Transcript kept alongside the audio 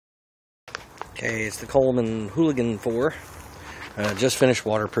Okay, it's the Colman Hooligan 4. Just finished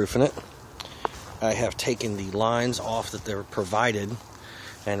waterproofing it. I have taken the lines off that they're provided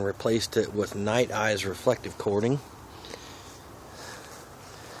and replaced it with nite reflective cording.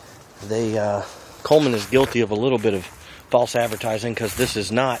 Colman is guilty of a little bit of false advertising because this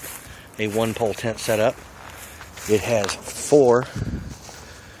is not a one-pole tent setup. It has 4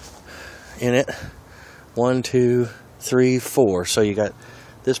 in it. 1, 2, 3, 4. So you got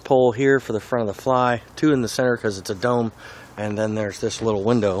this pole here for the front of the fly, 2 in the center because it's a dome, and then there's this little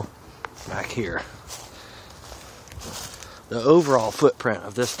window back here. The overall footprint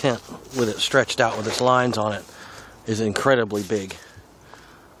of this tent, with it stretched out with its lines on it, is incredibly big.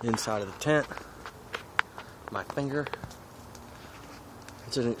 Inside of the tent, my finger,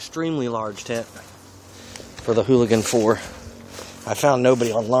 it's an extremely large tent for the Hooligan 4. I found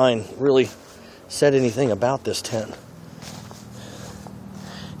nobody online really said anything about this tent.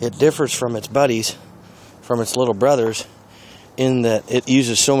 It differs from its buddies, from its little brothers, in that it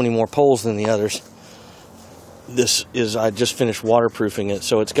uses so many more poles than the others. I just finished waterproofing it,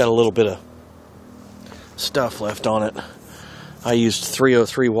 so it's got a little bit of stuff left on it. I used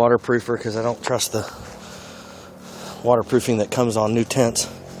 303 waterproofer because I don't trust the waterproofing that comes on new tents.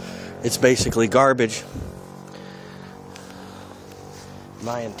 It's basically garbage.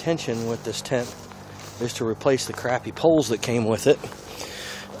 My intention with this tent is to replace the crappy poles that came with it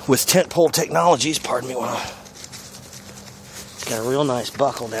with tent pole technologies. Pardon me while it's got a real nice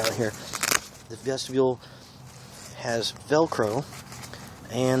buckle down here. The vestibule has Velcro,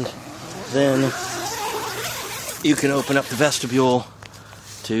 and then you can open up the vestibule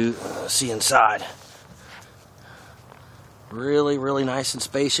to see inside. Really, really nice and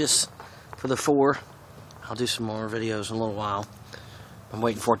spacious for the 4. I'll do some more videos in a little while. I'm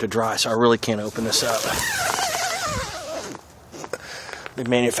waiting for it to dry, so I really can't open this up. The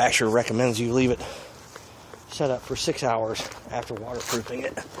manufacturer recommends you leave it set up for 6 hours after waterproofing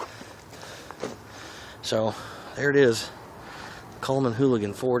it. So there it is, Colman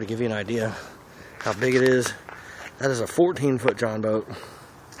Hooligan 4, to give you an idea how big it is. That is a 14-foot John boat.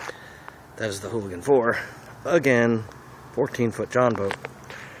 That is the Hooligan 4. Again, 14-foot John boat.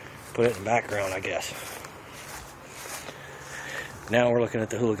 Put it in the background, I guess. Now we're looking at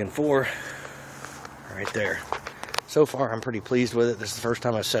the Hooligan 4 right there. So far, I'm pretty pleased with it. This is the first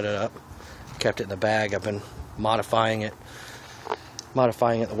time I've set it up. Kept it in the bag. I've been modifying it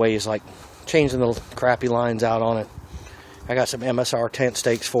in ways like changing the crappy lines out on it. I got some MSR tent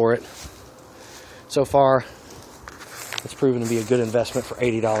stakes for it. So far, it's proven to be a good investment for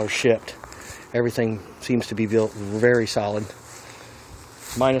 $80 shipped. Everything seems to be built very solid,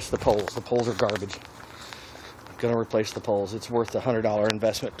 minus the poles. The poles are garbage. I'm going to replace the poles. It's worth the $100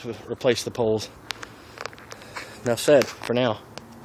 investment to replace the poles. Enough said for now.